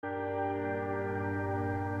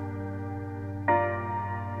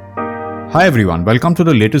Hi everyone, welcome to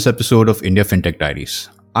the latest episode of India FinTech Diaries.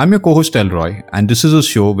 I'm your co-host Elroy, and this is a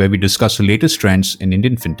show where we discuss the latest trends in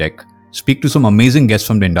Indian FinTech, speak to some amazing guests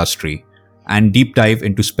from the industry, and deep dive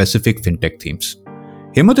into specific FinTech themes.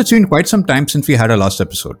 Hemant, it's been quite some time since we had our last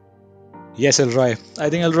episode. Yes, Elroy. I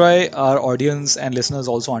think Elroy, our audience and listeners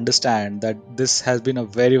also understand that this has been a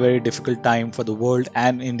very, very difficult time for the world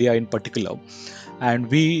and India in particular.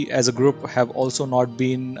 And we as a group have also not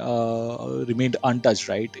been remained untouched,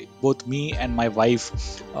 right? Both me and my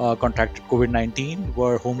wife contracted COVID-19,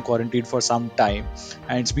 were home quarantined for some time,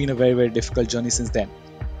 and it's been a very, very difficult journey since then.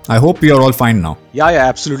 I hope you're all fine now. Yeah,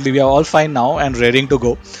 absolutely. We are all fine now and raring to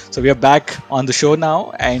go. So we are back on the show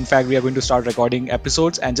now. And in fact, we are going to start recording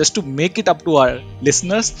episodes. And just to make it up to our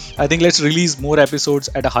listeners, I think let's release more episodes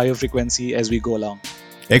at a higher frequency as we go along.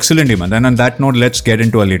 Excellent, Hemant. And on that note, let's get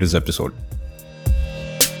into our latest episode.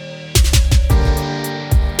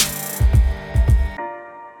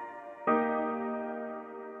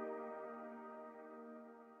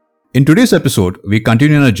 In today's episode, we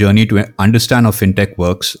continue on a journey to understand how fintech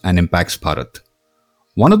works and impacts Bharat.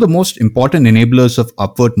 One of the most important enablers of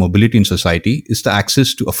upward mobility in society is the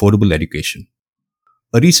access to affordable education.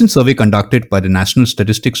 A recent survey conducted by the National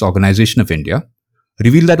Statistics Organization of India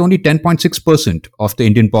revealed that only 10.6% of the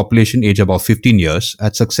Indian population aged above 15 years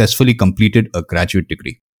had successfully completed a graduate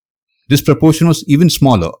degree. This proportion was even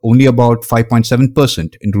smaller, only about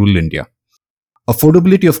 5.7% in rural India.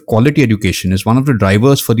 Affordability of quality education is one of the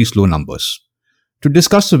drivers for these low numbers. To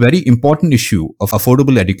discuss the very important issue of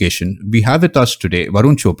affordable education, we have with us today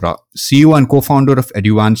Varun Chopra, CEO and co-founder of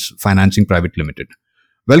Eduvanz Financing Private Limited.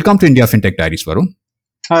 Welcome to India FinTech Diaries, Varun.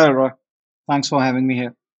 Hi, Roy. Thanks for having me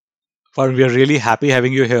here. Well, we are really happy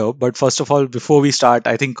having you here. But first of all, before we start,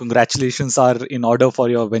 I think congratulations are in order for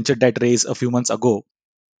your venture debt raise a few months ago.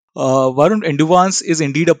 Varun, Eduvanz is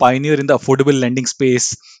indeed a pioneer in the affordable lending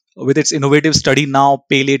space with its innovative study now,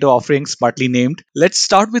 pay later offering smartly named. Let's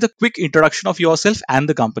start with a quick introduction of yourself and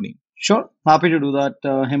the company. Sure, happy to do that,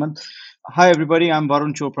 Hemant. Hi, everybody. I'm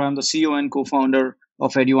Varun Chopra. I'm the CEO and co-founder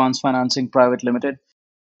of Eduvanz Financing Private Limited.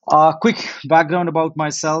 Quick background about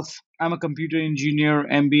myself. I'm a computer engineer,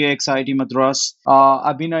 MBA ex-IIT Madras.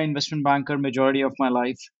 I've been an investment banker majority of my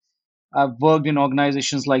life. I've worked in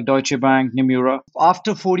organizations like Deutsche Bank, Nomura.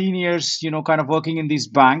 After 14 years, kind of working in these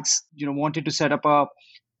banks, wanted to set up a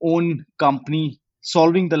own company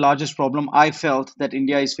solving the largest problem I felt that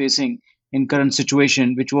India is facing in current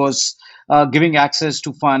situation, which was giving access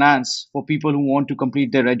to finance for people who want to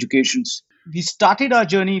complete their educations. We started our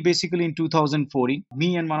journey basically in 2014.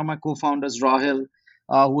 Me and one of my co-founders, Rahil,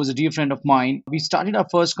 who was a dear friend of mine, we started our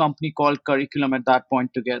first company called Curriculum at that point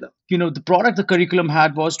together. The product the curriculum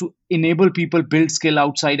had was to enable people build skill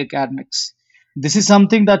outside academics. This is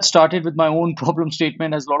something that started with my own problem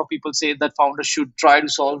statement, as a lot of people say that founders should try to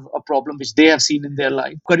solve a problem which they have seen in their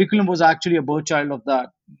life. Curriculum was actually a birth child of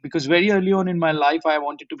that, because very early on in my life, I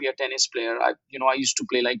wanted to be a tennis player. I used to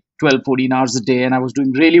play like 12, 14 hours a day, and I was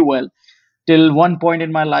doing really well. Till one point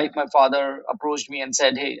in my life, my father approached me and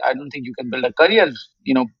said, "Hey, I don't think you can build a career,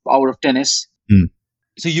 out of tennis. Hmm.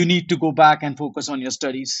 So you need to go back and focus on your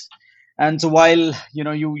studies." And so while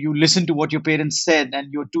you listen to what your parents said, and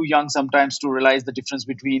you're too young sometimes to realize the difference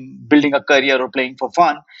between building a career or playing for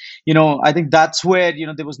fun, I think that's where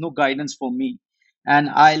there was no guidance for me. And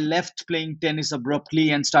I left playing tennis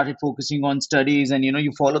abruptly and started focusing on studies. And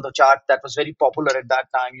you follow the chart that was very popular at that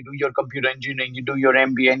time. You do your computer engineering, you do your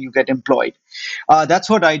MBA, and you get employed.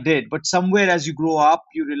 That's what I did. But somewhere as you grow up,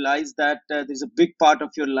 you realize that there's a big part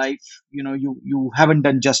of your life you haven't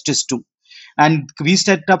done justice to. And we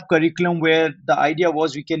set up curriculum where the idea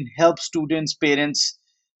was we can help students, parents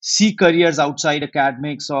see careers outside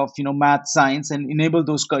academics of math, science, and enable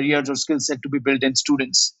those careers or skill set to be built in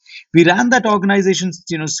students. We ran that organization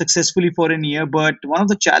successfully for a year, but one of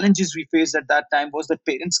the challenges we faced at that time was that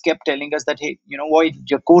parents kept telling us that, hey, what,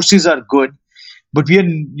 your courses are good, but we are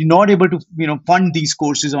not able to fund these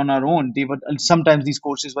courses on our own. They were sometimes these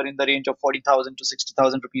courses were in the range of 40,000 to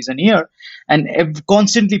 60,000 rupees a year, and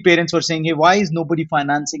constantly parents were saying, hey, why is nobody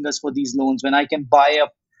financing us for these loans when I can buy a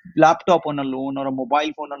laptop on a loan or a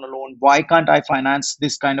mobile phone on a loan? Why can't I finance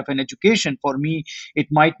this kind of an education? For me, it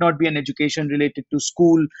might not be an education related to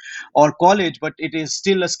school or college, but it is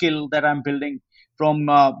still a skill that I'm building from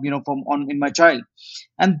on in my child.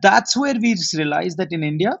 And that's where we just realized that in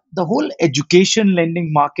India, the whole education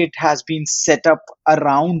lending market has been set up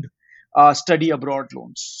around study abroad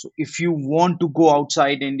loans. So if you want to go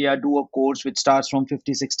outside India, do a course which starts from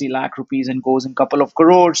 50, 60 lakh rupees and goes in couple of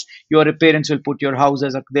crores, your parents will put their house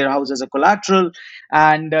as a collateral,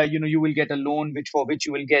 and you will get a loan which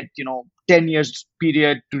you will get 10 years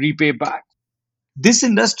period to repay back. This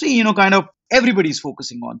industry, kind of everybody's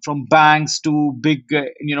focusing on, from banks to big,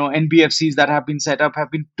 NBFCs that have been set up,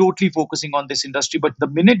 have been totally focusing on this industry. But the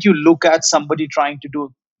minute you look at somebody trying to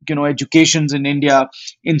do, educations in India,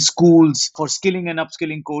 in schools for skilling and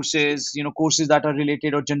upskilling courses, courses that are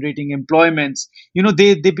related or generating employments,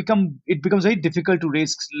 it becomes very difficult to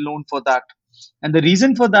raise loan for that. And the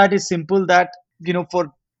reason for that is simple, that,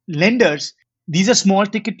 for lenders, these are small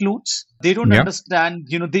ticket loans. They don't Yeah. understand,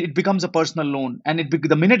 it becomes a personal loan. And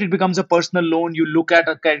the minute it becomes a personal loan, you look at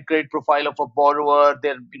a credit profile of a borrower,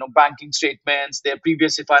 their, banking statements, their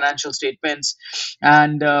previous financial statements,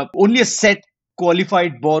 and only a set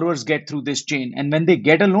qualified borrowers get through this chain. And when they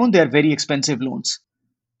get a loan, they are very expensive loans.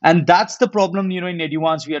 And that's the problem, in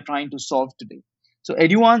Eduvanz we are trying to solve today. So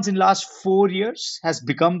Eduvanz in last 4 years has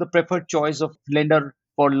become the preferred choice of lender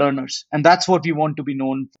for learners. And that's what we want to be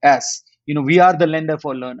known as. We are the lender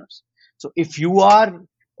for learners. So if you are,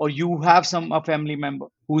 or you have a family member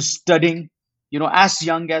who's studying, as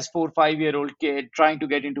young as 4 5 year old kid, trying to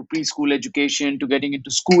get into preschool education, to getting into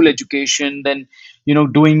school education, then,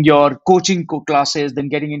 doing your coaching classes, then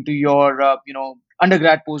getting into your,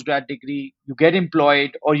 undergrad, postgrad degree, you get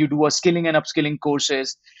employed, or you do a skilling and upskilling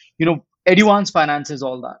courses, Eduvan's finances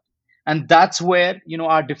all that. And that's where,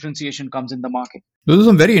 our differentiation comes in the market. Those are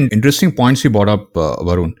some very interesting points you brought up,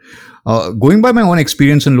 Varun. Going by my own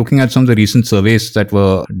experience and looking at some of the recent surveys that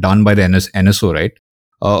were done by the NSO, right?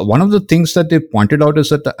 One of the things that they pointed out is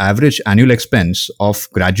that the average annual expense of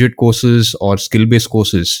graduate courses or skill-based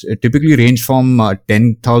courses typically range from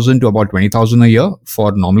 10,000 to about 20,000 a year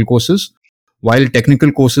for normal courses, while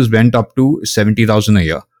technical courses went up to 70,000 a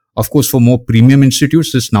year. Of course, for more premium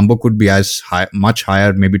institutes, this number could be as high, much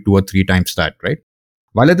higher, maybe 2 or 3 times that, right?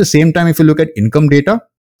 While at the same time, if you look at income data,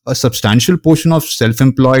 a substantial portion of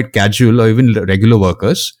self-employed, casual, or even regular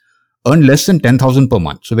workers earn less than 10,000 per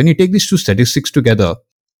month. So when you take these two statistics together,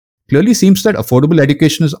 clearly seems that affordable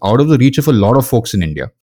education is out of the reach of a lot of folks in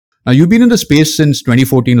India. Now, you've been in the space since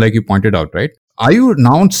 2014, like you pointed out, right? Are you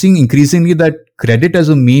now seeing increasingly that credit as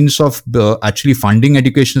a means of actually funding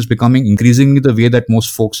education is becoming increasingly the way that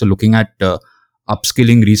most folks are looking at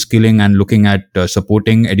upskilling, reskilling, and looking at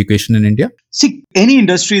supporting education in India? See, any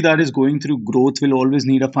industry that is going through growth will always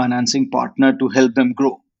need a financing partner to help them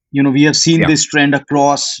grow. We have seen Yeah. this trend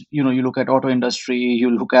across, you look at auto industry, you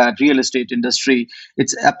look at real estate industry.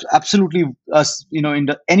 It's absolutely,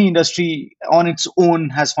 any industry on its own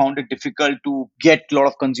has found it difficult to get a lot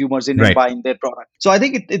of consumers in and Right. buying their product. So I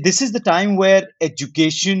think this is the time where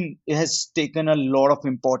education has taken a lot of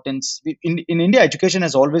importance. In India, education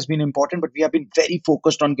has always been important, but we have been very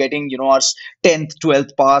focused on getting, our 10th,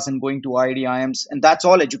 12th pass and going to IIMs. And that's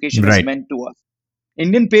all education has Right. meant to us.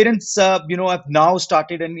 Indian parents, have now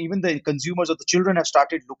started, and even the consumers or the children have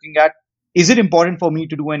started looking at: is it important for me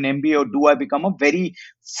to do an MBA, or do I become a very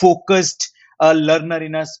focused learner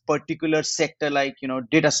in a particular sector, like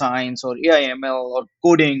data science or AIML or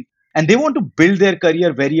coding? And they want to build their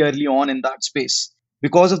career very early on in that space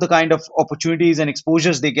because of the kind of opportunities and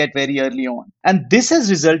exposures they get very early on. And this has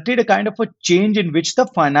resulted a kind of a change in which the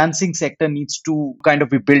financing sector needs to kind of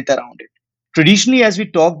be built around it. Traditionally, as we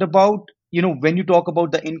talked about, when you talk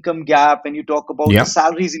about the income gap, when you talk about Yeah. the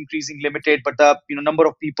salaries increasing limited, but the number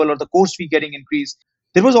of people or the course fee getting increased,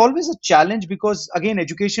 there was always a challenge, because again,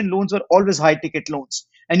 education loans were always high ticket loans,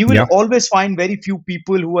 and you will Yeah. always find very few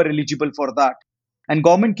people who are eligible for that. And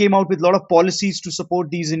government came out with a lot of policies to support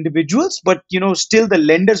these individuals, but still the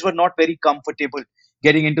lenders were not very comfortable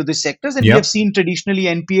getting into these sectors. And we Yeah. have seen traditionally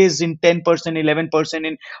NPAs in 10%, 11%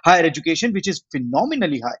 in higher education, which is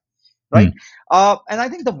phenomenally high, right? Hmm. And I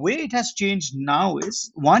think the way it has changed now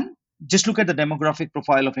is, one, just look at the demographic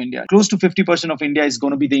profile of India. Close to 50% of India is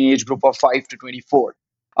going to be the age group of 5 to 24.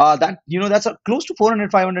 That's close to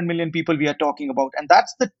 400, 500 million people we are talking about. And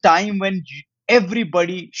that's the time when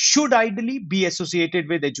everybody should ideally be associated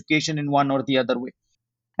with education in one or the other way.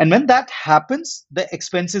 And when that happens, the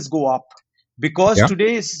expenses go up, because Yeah.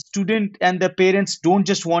 today's student and their parents don't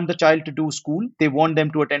just want the child to do school. They want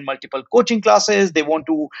them to attend multiple coaching classes. They want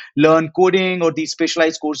to learn coding or these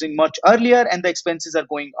specialized coursing much earlier, and the expenses are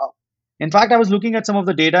going up. In fact, I was looking at some of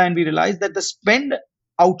the data, and we realized that the spend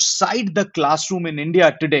outside the classroom in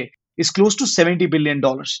India today is close to $70 billion.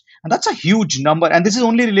 And that's a huge number. And this is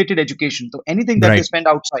only related education. So anything that they Right. spend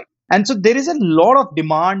outside. And so there is a lot of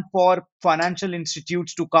demand for financial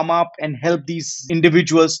institutes to come up and help these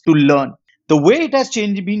individuals to learn. The way it has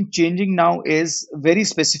been changing now is very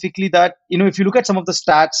specifically that, if you look at some of the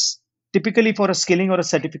stats, typically for a skilling or a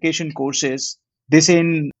certification courses, they say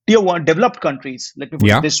in tier one developed countries, let me put it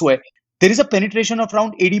Yeah. this way, there is a penetration of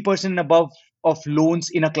around 80% and above of loans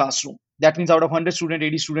in a classroom. That means out of 100 students,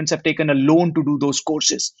 80 students have taken a loan to do those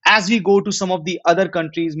courses. As we go to some of the other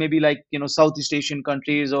countries, maybe like, Southeast Asian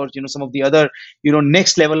countries, or, some of the other,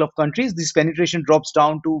 next level of countries, this penetration drops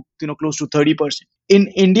down to, close to 30%. In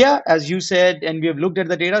India, as you said, and we have looked at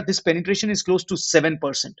the data, this penetration is close to 7%.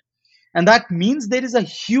 And that means there is a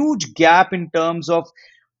huge gap in terms of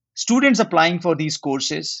students applying for these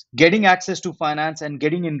courses, getting access to finance and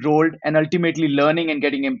getting enrolled, and ultimately learning and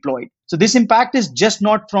getting employed. So this impact is just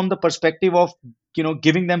not from the perspective of,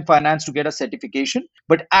 giving them finance to get a certification,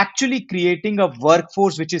 but actually creating a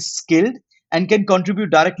workforce which is skilled and can contribute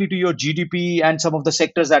directly to your GDP and some of the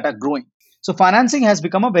sectors that are growing. So financing has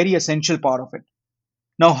become a very essential part of it.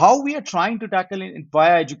 Now, how we are trying to tackle it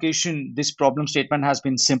via education, this problem statement has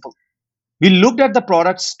been simple. We looked at the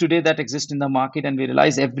products today that exist in the market, and we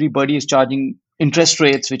realized everybody is charging interest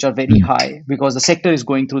rates which are very high because the sector is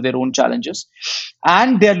going through their own challenges,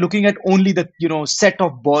 and they are looking at only the set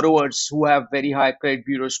of borrowers who have very high credit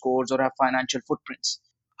bureau scores or have financial footprints.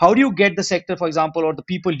 How do you get the sector, for example, or the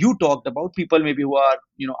people you talked about, people maybe who are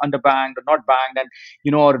underbanked or not banked,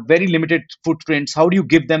 and or very limited footprints? How do you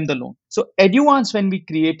give them the loan? So Eduvanz, when we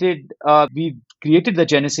created the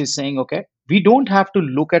genesis, saying, okay, we don't have to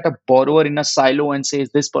look at a borrower in a silo and say, is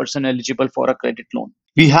this person eligible for a credit loan?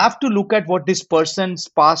 We have to look at what this person's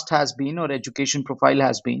past has been or education profile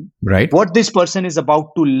has been, Right. what this person is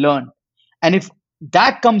about to learn. And if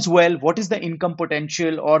that comes well, what is the income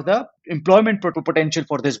potential or the employment potential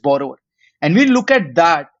for this borrower? And we look at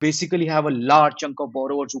that, basically have a large chunk of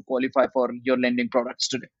borrowers who qualify for your lending products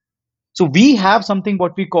today. So we have something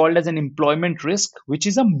what we call as an employment risk, which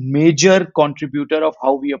is a major contributor of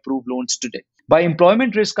how we approve loans today. By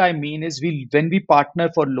employment risk, I mean is when we partner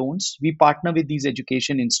for loans, we partner with these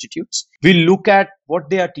education institutes. We look at what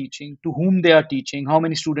they are teaching, to whom they are teaching, how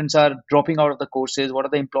many students are dropping out of the courses, what are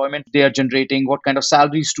the employment they are generating, what kind of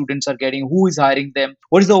salary students are getting, who is hiring them,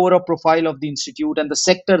 what is the overall profile of the institute and the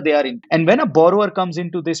sector they are in. And when a borrower comes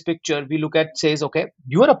into this picture, we look at, says, okay,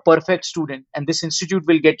 you are a perfect student and this institute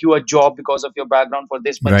will get you a job because of your background for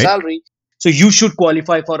this much Right. salary. So you should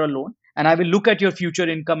qualify for a loan, and I will look at your future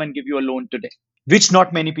income and give you a loan today, which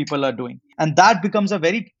not many people are doing. And that becomes a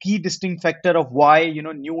very key distinct factor of why,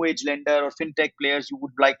 new age lender or fintech players you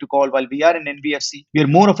would like to call, while we are an NBFC, we are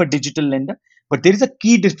more of a digital lender. But there is a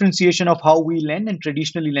key differentiation of how we lend, and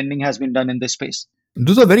traditionally lending has been done in this space.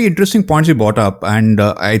 Those are very interesting points you brought up. And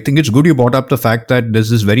I think it's good you brought up the fact that there's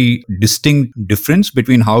this very distinct difference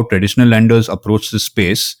between how traditional lenders approach this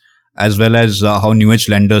space, as well as how new age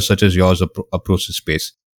lenders such as yours approach this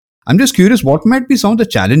space. I'm just curious, what might be some of the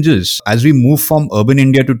challenges as we move from urban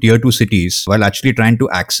India to tier 2 cities while actually trying to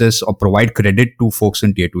access or provide credit to folks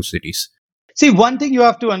in tier 2 cities? See, one thing you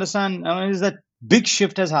have to understand is that big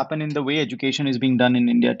shift has happened in the way education is being done in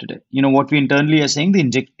India today. What we internally are saying,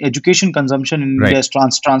 the education consumption in India is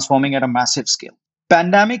transforming at a massive scale.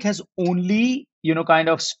 Pandemic has only, kind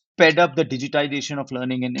of sped up the digitization of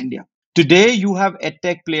learning in India. Today, you have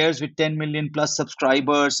edtech players with 10 million plus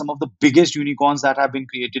subscribers. Some of the biggest unicorns that have been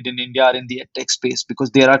created in India are in the edtech space,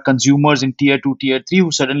 because there are consumers in tier 2, tier 3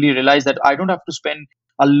 who suddenly realize that I don't have to spend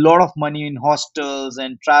a lot of money in hostels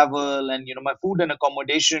and travel and my food and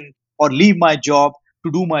accommodation, or leave my job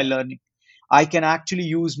to do my learning. I can actually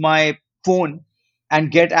use my phone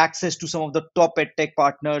and get access to some of the top edtech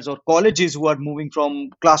partners or colleges who are moving from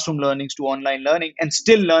classroom learnings to online learning, and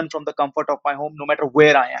still learn from the comfort of my home no matter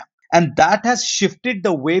where I am. And that has shifted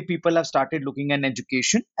the way people have started looking at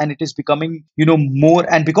education, and it is becoming more.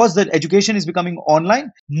 And because the education is becoming online,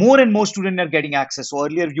 more and more students are getting access. So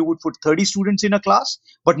earlier you would put 30 students in a class,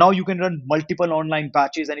 but now you can run multiple online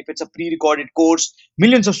batches, and if it's a pre-recorded course,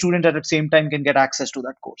 millions of students at the same time can get access to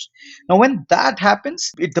that course. Now when that happens,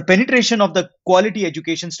 the penetration of the quality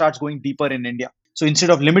education starts going deeper in India. So instead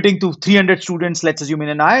of limiting to 300 students, let's assume in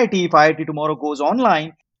an IIT, if IIT tomorrow goes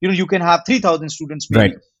online, you can have 3,000 students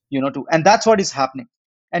maybe. Right. And that's what is happening.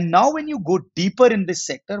 And now when you go deeper in this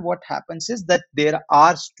sector, what happens is that there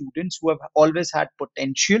are students who have always had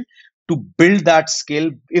potential to build that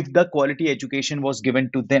skill if the quality education was given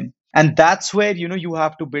to them. And that's where you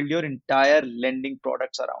have to build your entire lending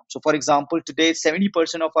products around. So for example, today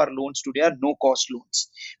 70% of our loans today are no cost loans,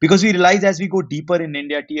 because we realize as we go deeper in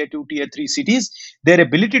India, tier 2, tier 3 cities, their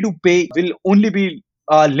ability to pay will only be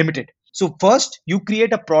limited. So first, you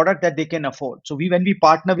create a product that they can afford. So when we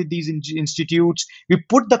partner with these institutes, we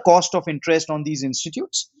put the cost of interest on these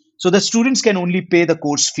institutes, so the students can only pay the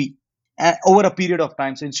course fee over a period of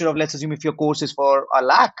time. So instead of, let's assume if your course is for 1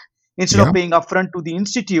 lakh, instead of paying upfront to the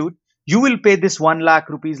institute, you will pay this 1 lakh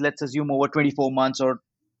rupees, let's assume over 24 months or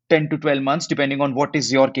 10 to 12 months, depending on what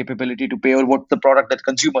is your capability to pay or what the product that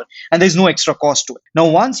consumer, and there's no extra cost to it. Now,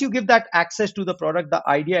 once you give that access to the product, the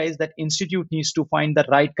idea is that institute needs to find the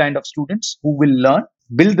right kind of students who will learn,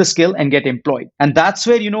 build the skill and get employed. And that's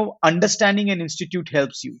where, understanding an institute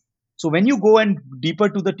helps you. So when you go and deeper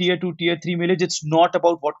to the tier 2, tier 3 village, it's not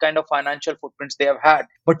about what kind of financial footprints they have had,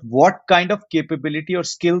 but what kind of capability or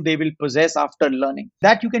skill they will possess after learning.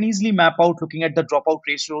 That you can easily map out looking at the dropout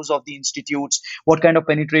ratios of the institutes, what kind of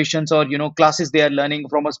penetrations or classes they are learning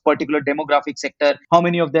from a particular demographic sector, how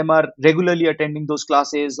many of them are regularly attending those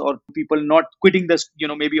classes, or people not quitting this,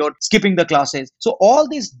 maybe, or skipping the classes. So all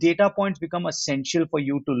these data points become essential for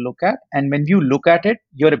you to look at. And when you look at it,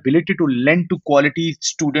 your ability to lend to quality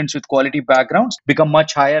students with quality backgrounds become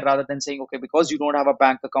much higher, rather than saying, okay, because you don't have a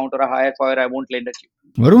bank account or a higher fire, I won't lend it to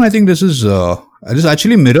you. Varun, I think this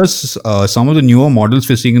actually mirrors some of the newer models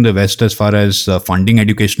we're seeing in the West as far as funding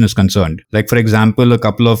education is concerned. Like, for example, a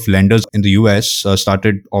couple of lenders in the US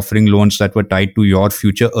started offering loans that were tied to your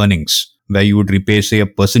future earnings, where you would repay, say, a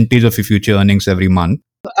percentage of your future earnings every month.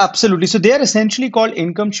 Absolutely. So they are essentially called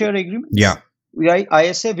income share agreements. Yeah. Right,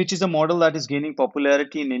 ISA, which is a model that is gaining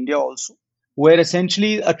popularity in India also, where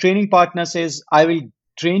essentially a training partner says, I will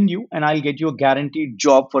train you and I'll get you a guaranteed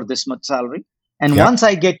job for this much salary. And Yeah. once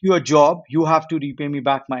I get you a job, you have to repay me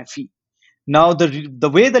back my fee. Now, the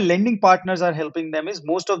way the lending partners are helping them is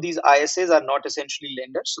most of these ISAs are not essentially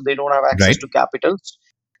lenders, so they don't have access Right. to capitals.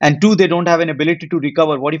 And two, they don't have an ability to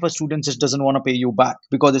recover. What if a student just doesn't want to pay you back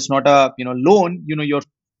because it's not a loan? Your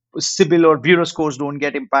CIBIL or bureau scores don't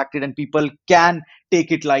get impacted, and people can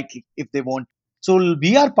take it lightly if they want. So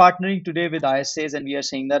we are partnering today with ISAs, and we are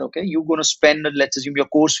saying that, okay, you're going to spend, let's assume your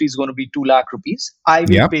course fee is going to be 2 lakh rupees. I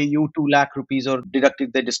will Yeah. pay you 2 lakh rupees or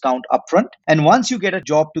deducted the discount upfront. And once you get a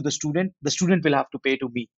job to the student will have to pay to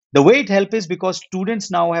me. The way it helps is because students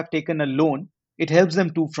now have taken a loan, it helps them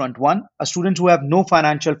two front. One, a student who have no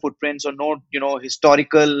financial footprints or no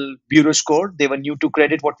historical bureau score, they were new to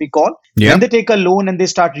credit, what we call. Yeah. When they take a loan and they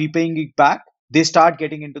start repaying it back, they start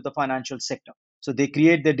getting into the financial sector. So they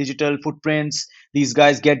create their digital footprints. These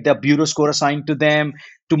guys get their bureau score assigned to them.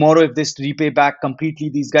 Tomorrow, if this repay back completely,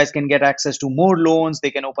 these guys can get access to more loans. They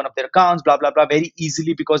can open up their accounts, blah, blah, blah, very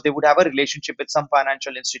easily, because they would have a relationship with some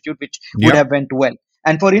financial institute, which would Yeah. have went well.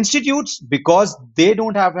 And for institutes, because they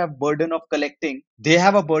don't have a burden of collecting, they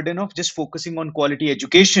have a burden of just focusing on quality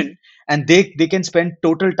education, and they can spend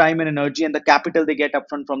total time and energy and the capital they get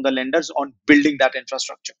upfront from the lenders on building that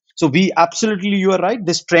infrastructure. So we absolutely, you are right.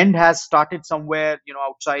 This trend has started somewhere,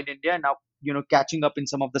 outside India, and now, catching up in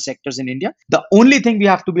some of the sectors in India. The only thing we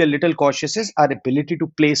have to be a little cautious is our ability to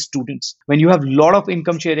place students. When you have a lot of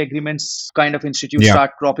income share agreements kind of institutes Yeah.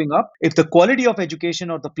 start cropping up, if the quality of education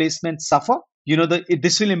or the placement suffer,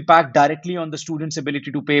 this will impact directly on the students'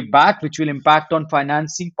 ability to pay back, which will impact on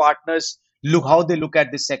financing partners. Look how they look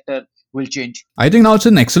at this sector will change. I think now it's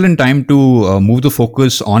an excellent time to move the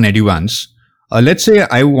focus on Eduvanz. Let's say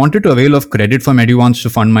I wanted to avail of credit from Eduvanz to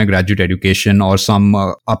fund my graduate education or some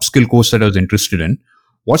upskill course that I was interested in.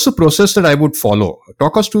 What's the process that I would follow?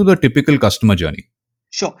 Talk us through the typical customer journey.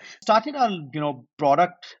 Sure. Started our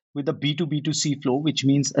product with a B2B2C flow, which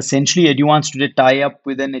means essentially Eduvanz today tie up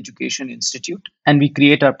with an education institute and we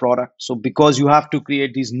create our product. So because you have to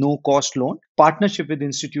create these no cost loan, partnership with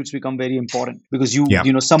institutes become very important, because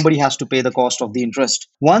Yeah. somebody has to pay the cost of the interest.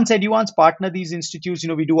 Once Eduvanz partner these institutes,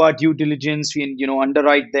 we do our due diligence, we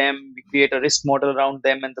underwrite them, we create a risk model around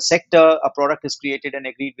them and the sector. A product is created and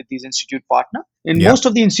agreed with these institute partner. In Yeah. most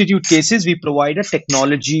of the institute cases, we provide a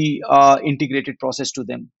technology integrated process to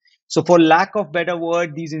them. So for lack of better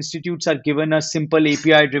word, these institutes are given a simple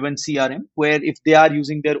API driven CRM, where if they are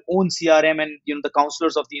using their own CRM and the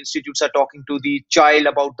counselors of the institutes are talking to the child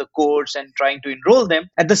about the course and trying to enroll them,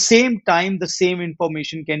 at the same time the same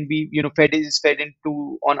information can be fed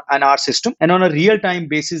into on our system, and on a real time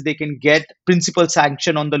basis they can get principal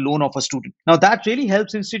sanction on the loan of a student. Now that really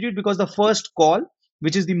helps institute, because the first call,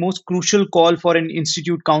 which is the most crucial call for an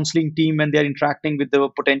institute counseling team when they're interacting with the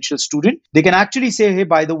potential student, they can actually say, hey,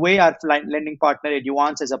 by the way, our lending partner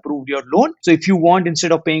Eduvanz has approved your loan. So if you want,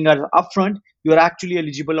 instead of paying us upfront, you're actually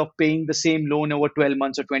eligible of paying the same loan over 12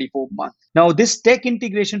 months or 24 months. Now, this tech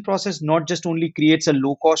integration process not just only creates a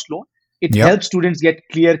low cost loan, It Yep. helps students get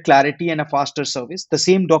clear clarity and a faster service. The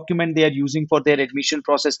same document they are using for their admission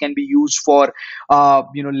process can be used for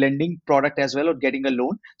lending product as well, or getting a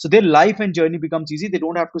loan. So their life and journey becomes easy. They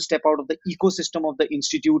don't have to step out of the ecosystem of the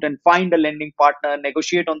institute and find a lending partner,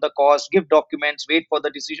 negotiate on the cost, give documents, wait for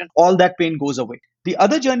the decision. All that pain goes away. The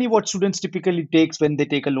other journey what students typically takes when they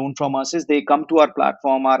take a loan from us is they come to our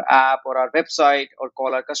platform, our app, or our website, or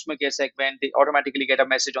call our customer care segment. They automatically get a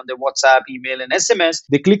message on their WhatsApp, email, and SMS.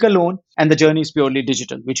 They click a loan, and the journey is purely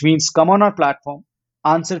digital, which means come on our platform,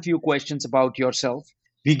 answer a few questions about yourself.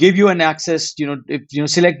 We give you an access,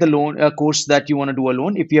 if select the loan course that you want to do a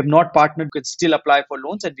loan. If you have not partnered, you can still apply for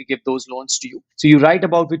loans, and we give those loans to you. So you write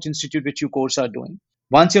about which institute, which you course are doing.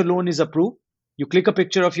 Once your loan is approved, you click a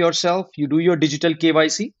picture of yourself, you do your digital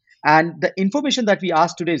KYC, and the information that we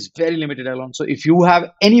ask today is very limited, Alon. So if you have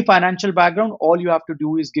any financial background, all you have to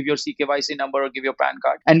do is give your CKYC number or give your PAN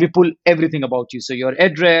card, and we pull everything about you. So your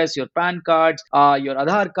address, your PAN cards, your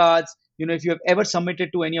Aadhaar cards. If you have ever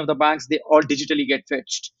submitted to any of the banks, they all digitally get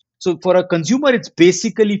fetched. So for a consumer, it's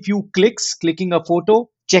basically few clicks, clicking a photo,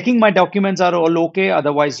 checking my documents are all okay.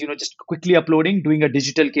 Otherwise, just quickly uploading, doing a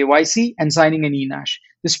digital KYC, and signing an e-NASH.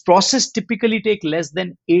 This process typically take less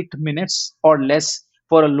than 8 minutes or less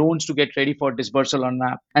for a loans to get ready for disbursal on an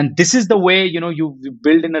app. And this is the way, you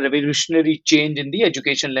build in a revolutionary change in the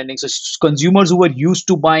education lending. So consumers who were used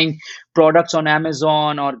to buying products on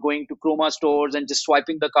Amazon or going to Chroma stores and just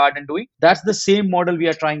swiping the card and doing, that's the same model we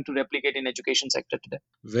are trying to replicate in education sector today.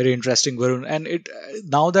 Very interesting, Varun. And it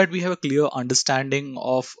now that we have a clear understanding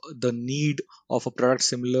of the need of a product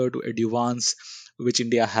similar to Eduvanz, which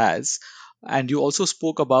India has, and you also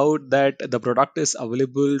spoke about that the product is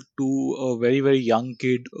available to a very very young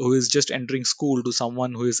kid who is just entering school to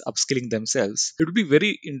someone who is upskilling themselves. It would be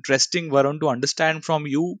very interesting, Varun, to understand from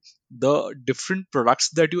you the different products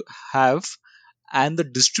that you have and the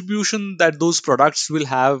distribution that those products will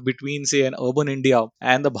have between, say, an urban India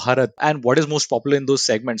and the Bharat, and what is most popular in those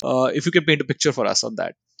segments. If you can paint a picture for us on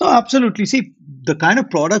that. No, absolutely. See, the kind of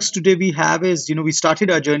products today we have is, we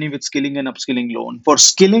started our journey with skilling and upskilling loan. For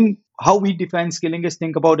skilling, how we define skilling is,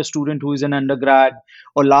 think about a student who is an undergrad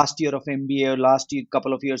or last year of MBA or last year,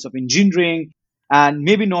 couple of years of engineering, and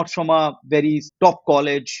maybe not from a very top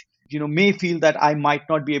college, may feel that I might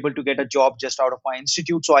not be able to get a job just out of my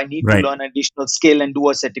institute. So I need to Right. learn additional skill and do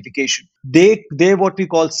a certification. They what we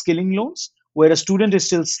call skilling loans, where a student is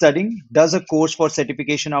still studying, does a course for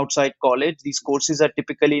certification outside college. These courses are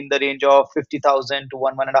typically in the range of 50,000 to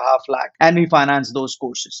 1.5 lakh, and we finance those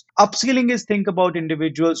courses. Upskilling is, think about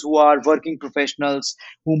individuals who are working professionals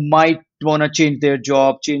who might want to change their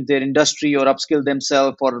job, change their industry, or upskill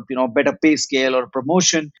themselves for better pay scale or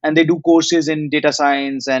promotion, and they do courses in data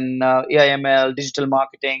science and AIML, digital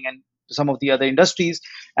marketing, and some of the other industries.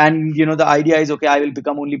 And the idea is, okay, I will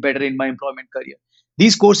become only better in my employment career.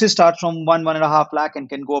 These courses start from 1.5 lakh and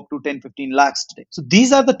can go up to 10, 15 lakhs today. So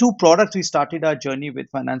these are the two products we started our journey with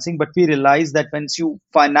financing. But we realized that once you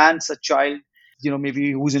finance a child,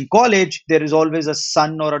 maybe who's in college, there is always a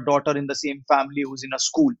son or a daughter in the same family who's in a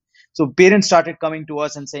school. So parents started coming to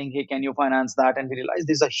us and saying, hey, can you finance that? And we realized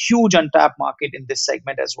there's a huge untapped market in this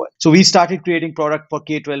segment as well. So we started creating product for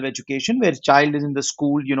K-12 education, where child is in the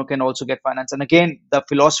school, can also get finance. And again, the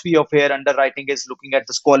philosophy of here underwriting is looking at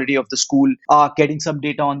the quality of the school, getting some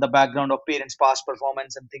data on the background of parents' past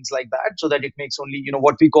performance and things like that, so that it makes only,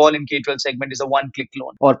 what we call in K-12 segment is a one-click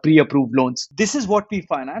loan or pre-approved loans. This is what we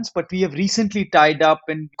finance, but we have recently tied up,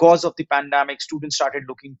 and because of the pandemic, students started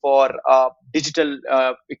looking for digital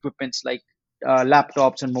equipments like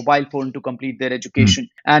laptops and mobile phone to complete their education.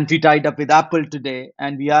 And we tied up with Apple today,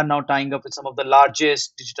 and we are now tying up with some of the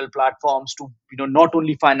largest digital platforms to not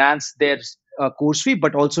only finance their course fee,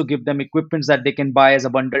 but also give them equipments that they can buy as a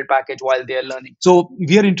bundled package while they are learning. So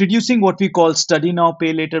we are introducing what we call study now,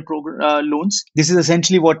 pay later loans. This is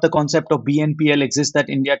essentially what the concept of BNPL exists at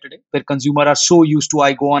India today, where consumers are so used to,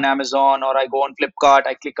 I go on Amazon or I go on Flipkart,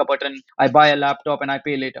 I click a button, I buy a laptop and I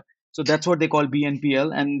pay later. So that's what they call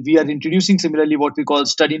BNPL. And we are introducing similarly what we call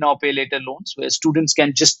study now, pay later loans, where students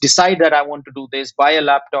can just decide that I want to do this, buy a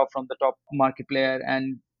laptop from the top market player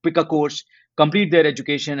and pick a course, complete their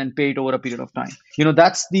education and pay it over a period of time.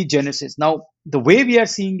 That's the genesis. Now, the way we are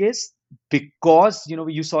seeing is, because,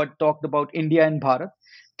 you talked about India and Bharat.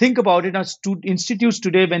 Think about it. Now, institutes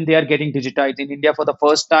today, when they are getting digitized in India for the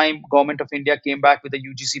first time, government of India came back with a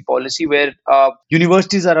UGC policy where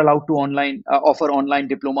universities are allowed to offer online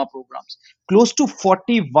diploma programs. Close to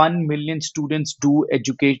 41 million students do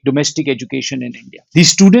domestic education in India. These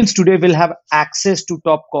students today will have access to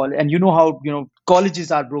top college, and how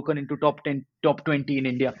colleges are broken into top 10, top 20 in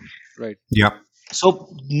India. Right. Yeah.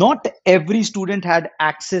 So not every student had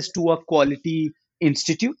access to a quality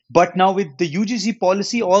institute, but now with the UGC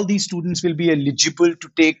policy, all these students will be eligible to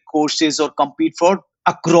take courses or compete for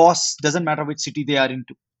across, doesn't matter which city they are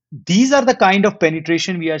into. These are the kind of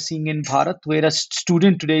penetration we are seeing in Bharat, where a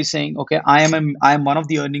student today is saying, okay, I am one of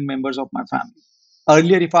the earning members of my family.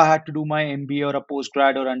 Earlier, if I had to do my MBA or a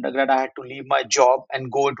postgrad or undergrad, I had to leave my job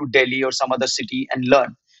and go to Delhi or some other city and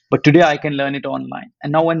learn. But today I can learn it online.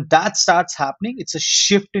 And now when that starts happening, it's a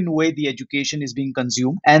shift in way the education is being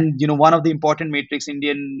consumed. And one of the important metrics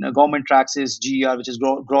Indian government tracks is GER, which is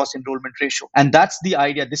gross enrollment ratio. And that's the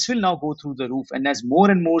idea. This will now go through the roof. And as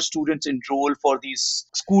more and more students enroll for these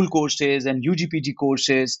school courses and UGPG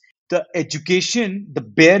courses, the education, the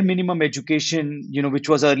bare minimum education, which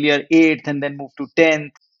was earlier eighth and then moved to 10th,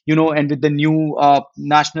 and with the new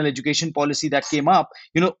national education policy that came up,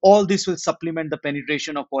 all this will supplement the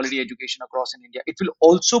penetration of quality education across in India. It will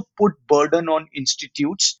also put burden on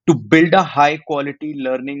institutes to build a high quality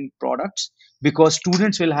learning products, because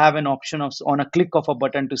students will have an option of on a click of a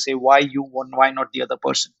button to say why you want, why not the other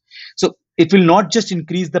person. So it will not just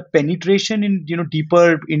increase the penetration in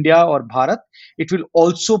deeper India or Bharat, it will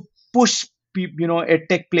also push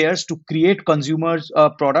edtech players to create consumers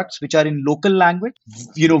products which are in local language,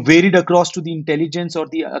 varied across to the intelligence or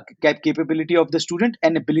the capability of the student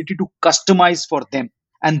and ability to customize for them.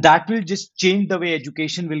 And that will just change the way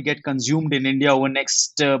education will get consumed in India over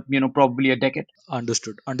next probably a decade.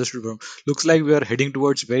 Understood. Understood, Varun. Looks like we are heading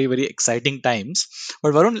towards very, very exciting times.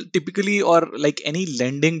 But Varun, typically, or like any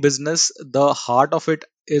lending business, the heart of it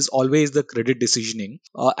is always the credit decisioning.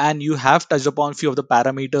 And you have touched upon few of the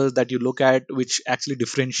parameters that you look at, which actually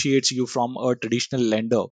differentiates you from a traditional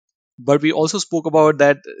lender. But we also spoke about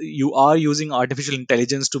that you are using artificial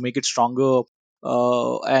intelligence to make it stronger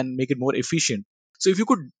and make it more efficient. So if you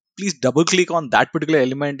could please double click on that particular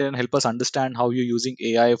element and help us understand how you're using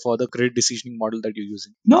AI for the credit decisioning model that you're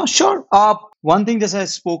using. No, sure. One thing that I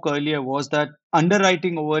spoke earlier was that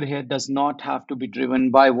underwriting over here does not have to be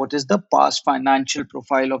driven by what is the past financial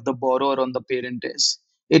profile of the borrower on the parent is.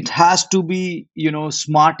 It has to be,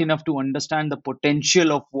 smart enough to understand the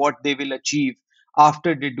potential of what they will achieve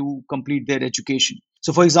after they do complete their education.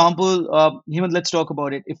 So, for example, Hemant, let's talk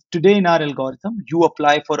about it. If today in our algorithm you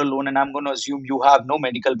apply for a loan, and I'm going to assume you have no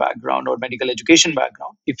medical background or medical education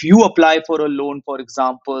background, if you apply for a loan, for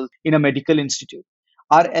example, in a medical institute,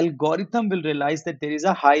 our algorithm will realize that there is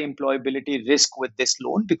a high employability risk with this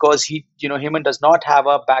loan, because Hemant does not have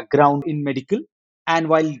a background in medical. And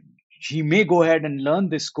while he may go ahead and learn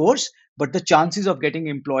this course, but the chances of getting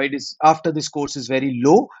employed is after this course is very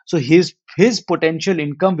low. So his potential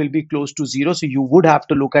income will be close to zero. So you would have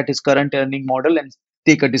to look at his current earning model and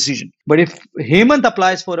take a decision. But if Hemant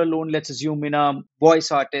applies for a loan, let's assume in a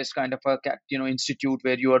voice artist kind of a institute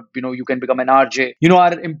where you can become an RJ,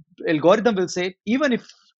 our algorithm will say even if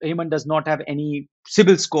Hemant does not have any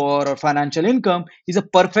CIBIL score or financial income, he's a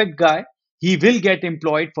perfect guy. He will get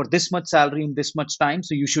employed for this much salary in this much time.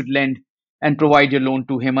 So you should lend and provide your loan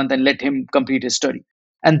to him and then let him complete his study.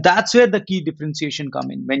 And that's where the key differentiation come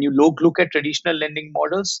in. When you look at traditional lending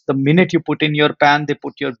models, the minute you put in your PAN, they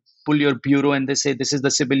pull your bureau and they say, this is the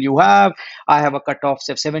CIBIL you have. I have a cutoff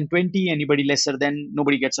of 720. Anybody lesser than,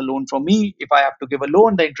 nobody gets a loan from me. If I have to give a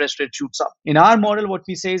loan, the interest rate shoots up. In our model, what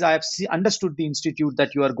we say is, I have understood the institute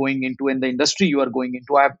that you are going into and the industry you are going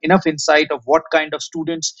into. I have enough insight of what kind of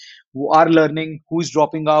students who are learning, who's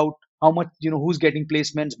dropping out, how much, who's getting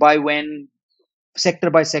placements by when, sector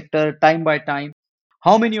by sector, time by time.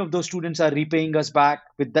 How many of those students are repaying us back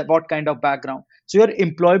with that, what kind of background? So your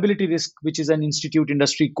employability risk, which is an institute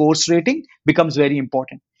industry course rating, becomes very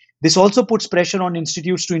important. This also puts pressure on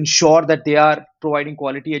institutes to ensure that they are providing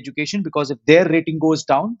quality education, because if their rating goes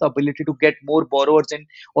down, the ability to get more borrowers in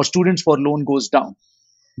or students for loan goes down.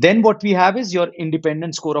 Then what we have is your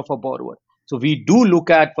independent score of a borrower. So we do look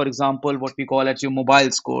at, for example, what we call as your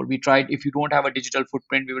mobile score. We tried, if you don't have a digital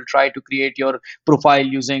footprint, we will try to create your profile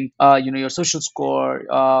using, your social score,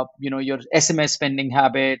 your SMS spending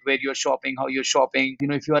habit, where you're shopping, how you're shopping.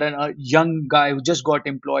 If you are a young guy who just got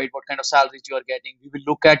employed, what kind of salaries you are getting. We will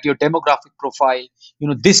look at your demographic profile.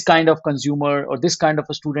 This kind of consumer or this kind of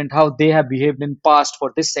a student, how they have behaved in past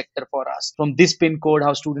for this sector for us. From this pin code,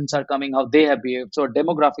 how students are coming, how they have behaved. So a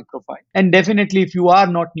demographic profile. And definitely, if you are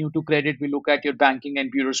not new to credit, we look at your banking and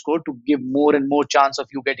bureau score to give more and more chance of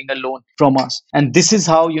you getting a loan from us. And this is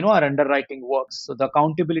how our underwriting works. So the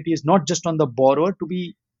accountability is not just on the borrower to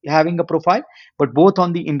be having a profile, but both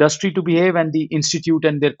on the industry to behave and the institute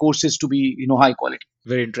and their courses to be, high quality.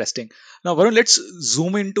 Very interesting. Now, Varun, let's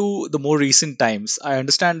zoom into the more recent times. I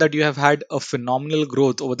understand that you have had a phenomenal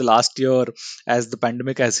growth over the last year as the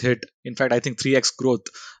pandemic has hit. In fact, I think 3x growth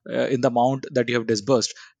in the amount that you have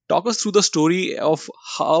disbursed. Talk us through the story of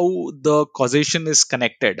how the causation is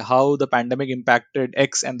connected, how the pandemic impacted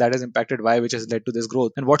X and that has impacted Y, which has led to this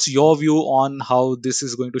growth. And what's your view on how this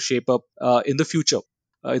is going to shape up in the future,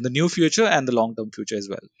 in the new future and the long term future as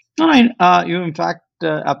well? No, you in fact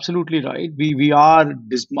absolutely right. We are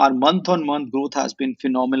this our month on month growth has been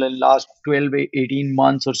phenomenal. Last 12 18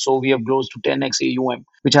 months or so, we have close to 10x AUM,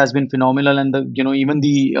 which has been phenomenal. And the even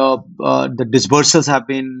the disbursals have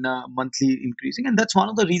been monthly increasing, and that's one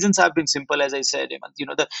of the reasons have been simple. As I said,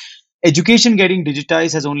 Hemant, the education getting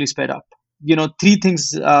digitized has only sped up. Three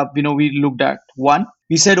things we looked at. One,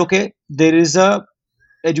 we said, okay, there is a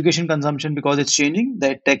education consumption because it's changing.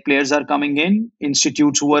 The tech players are coming in.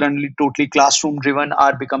 Institutes who are only totally classroom driven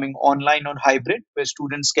are becoming online or hybrid, where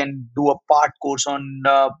students can do a part course on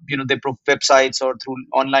their websites or through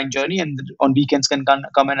online journey, and on weekends can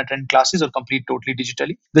come and attend classes or complete totally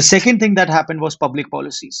digitally. The second thing that happened was public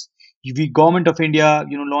policies. The government of India,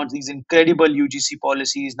 launched these incredible UGC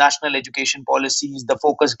policies, national education policies. The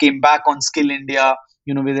focus came back on Skill India,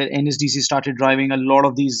 where the NSDC started driving a lot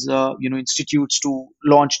of these, institutes to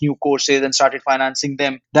launch new courses and started financing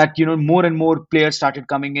them. That, more and more players started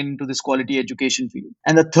coming into this quality education field.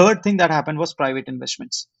 And the third thing that happened was private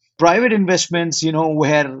investments. Private investments,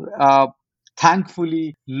 where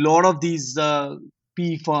thankfully a lot of these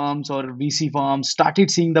P firms or VC firms started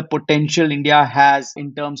seeing the potential India has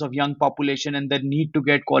in terms of young population and the need to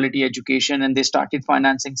get quality education, and they started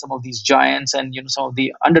financing some of these giants and some of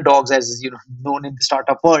the underdogs, as known in the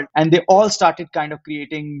startup world, and they all started kind of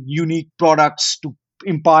creating unique products to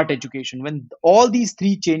impart education. When all these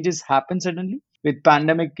three changes happen suddenly, with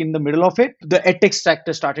pandemic in the middle of it, the edtech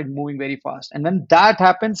sector started moving very fast, and when that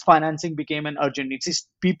happens, financing became an urgent need. See,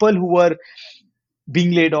 people who were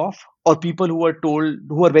being laid off, or people who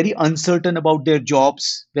are very uncertain about their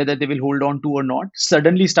jobs, whether they will hold on to or not,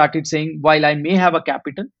 suddenly started saying, while I may have a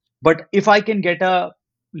capital, but if I can get a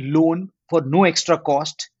loan for no extra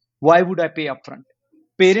cost, why would I pay upfront?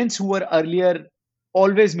 Parents who were earlier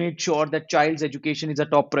always made sure that child's education is a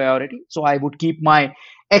top priority, so I would keep my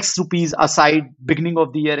x rupees aside beginning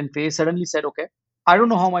of the year and pay, suddenly said, okay, I don't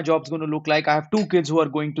know how my job's going to look like. I have two kids who are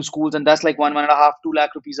going to schools, and that's like 1.5, 2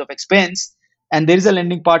 lakh rupees of expense. And there is a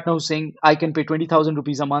lending partner who's saying, I can pay 20,000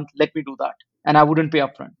 rupees a month. Let me do that. And I wouldn't pay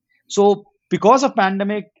upfront. So because of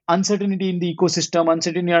pandemic, uncertainty in the ecosystem,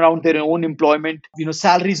 uncertainty around their own employment,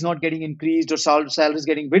 salaries not getting increased or salaries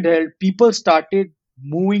getting withheld, people started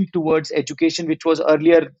moving towards education, which was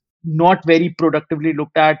earlier not very productively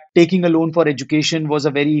looked at. Taking a loan for education was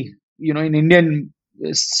a very, in Indian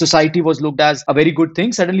society was looked as a very good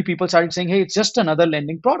thing. Suddenly people started saying, hey, it's just another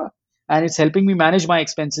lending product and it's helping me manage my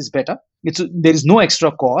expenses better. There is no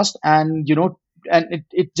extra cost, and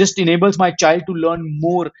it just enables my child to learn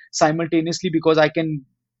more simultaneously because I can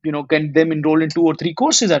get them enrolled in 2 or 3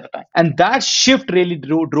 courses at a time. And that shift really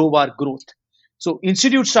drove our growth. So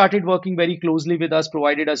institutes started working very closely with us,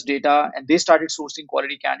 provided us data, and they started sourcing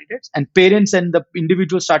quality candidates. And parents and the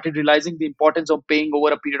individuals started realizing the importance of paying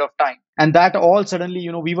over a period of time. And that all suddenly,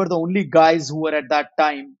 we were the only guys who were at that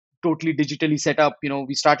time totally digitally set up.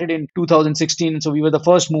 We started in 2016, so we were the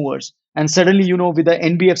first movers. And suddenly, with the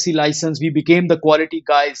NBFC license, we became the quality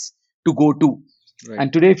guys to go to. Right.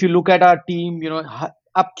 And today, if you look at our team,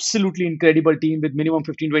 absolutely incredible team with minimum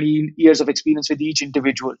 15, 20 years of experience with each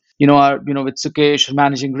individual. With Sukesh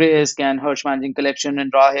managing risk and Harsh managing collection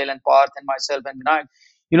and Rahel and Parth and myself and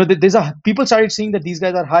Vinayak. There's a people started seeing that these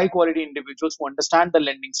guys are high quality individuals who understand the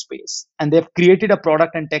lending space, and they've created a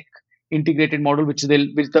product and tech integrated model which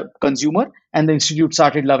the consumer and the institute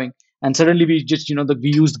started loving. And suddenly we just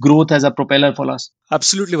we used growth as a propeller for us.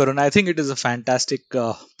 Absolutely, Varun. I think it is a fantastic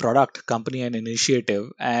product, company, and initiative.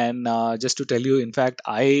 And just to tell you, in fact,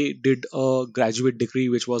 I did a graduate degree,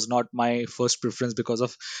 which was not my first preference because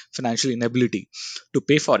of financial inability to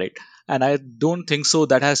pay for it. And I don't think so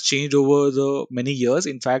that has changed over the many years.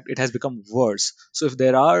 In fact, it has become worse. So if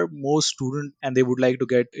there are more students and they would like to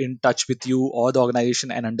get in touch with you or the organization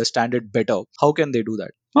and understand it better, how can they do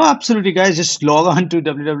that? Oh, absolutely, guys. Just log on to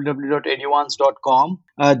www.eduvanz.com.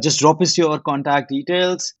 Just drop us your contact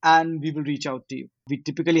details and we will reach out to you. We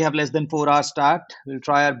typically have less than 4 hours start. We'll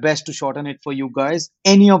try our best to shorten it for you guys.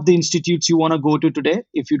 Any of the institutes you want to go to today,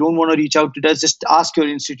 if you don't want to reach out to us, just ask your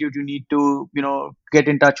institute. You need to, get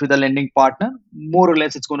in touch with a lending partner. More or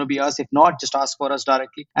less, it's going to be us. If not, just ask for us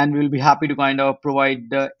directly, and we'll be happy to kind of provide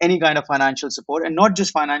any kind of financial support, and not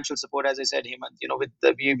just financial support. As I said, Hemant,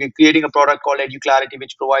 we're creating a product called EduClarity,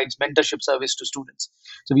 which provides mentorship service to students.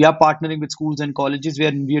 So we are partnering with schools and colleges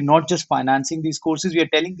where we are not just financing these courses. We are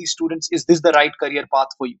telling these students, is this the right career path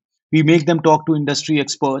for you? We make them talk to industry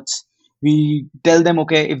experts. We tell them,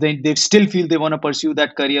 okay, if they still feel they want to pursue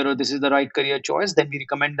that career or this is the right career choice, then we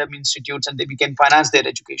recommend them institutes and we can finance their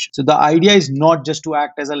education. So the idea is not just to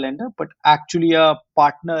act as a lender, but actually a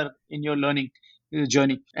partner in your learning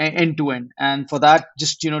journey end to end. And for that,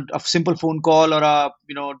 just a simple phone call or a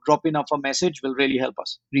drop in of a message will really help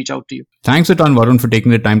us reach out to you. Thanks a ton, Varun, for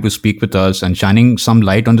taking the time to speak with us and shining some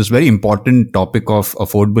light on this very important topic of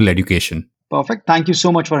affordable education. Perfect. Thank you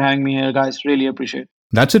so much for having me here, guys. Really appreciate it.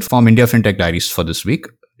 That's it from India FinTech Diaries for this week.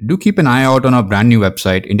 Do keep an eye out on our brand new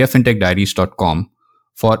website, indiafintechdiaries.com,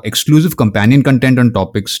 for exclusive companion content on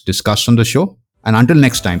topics discussed on the show. And until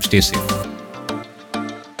next time, stay safe.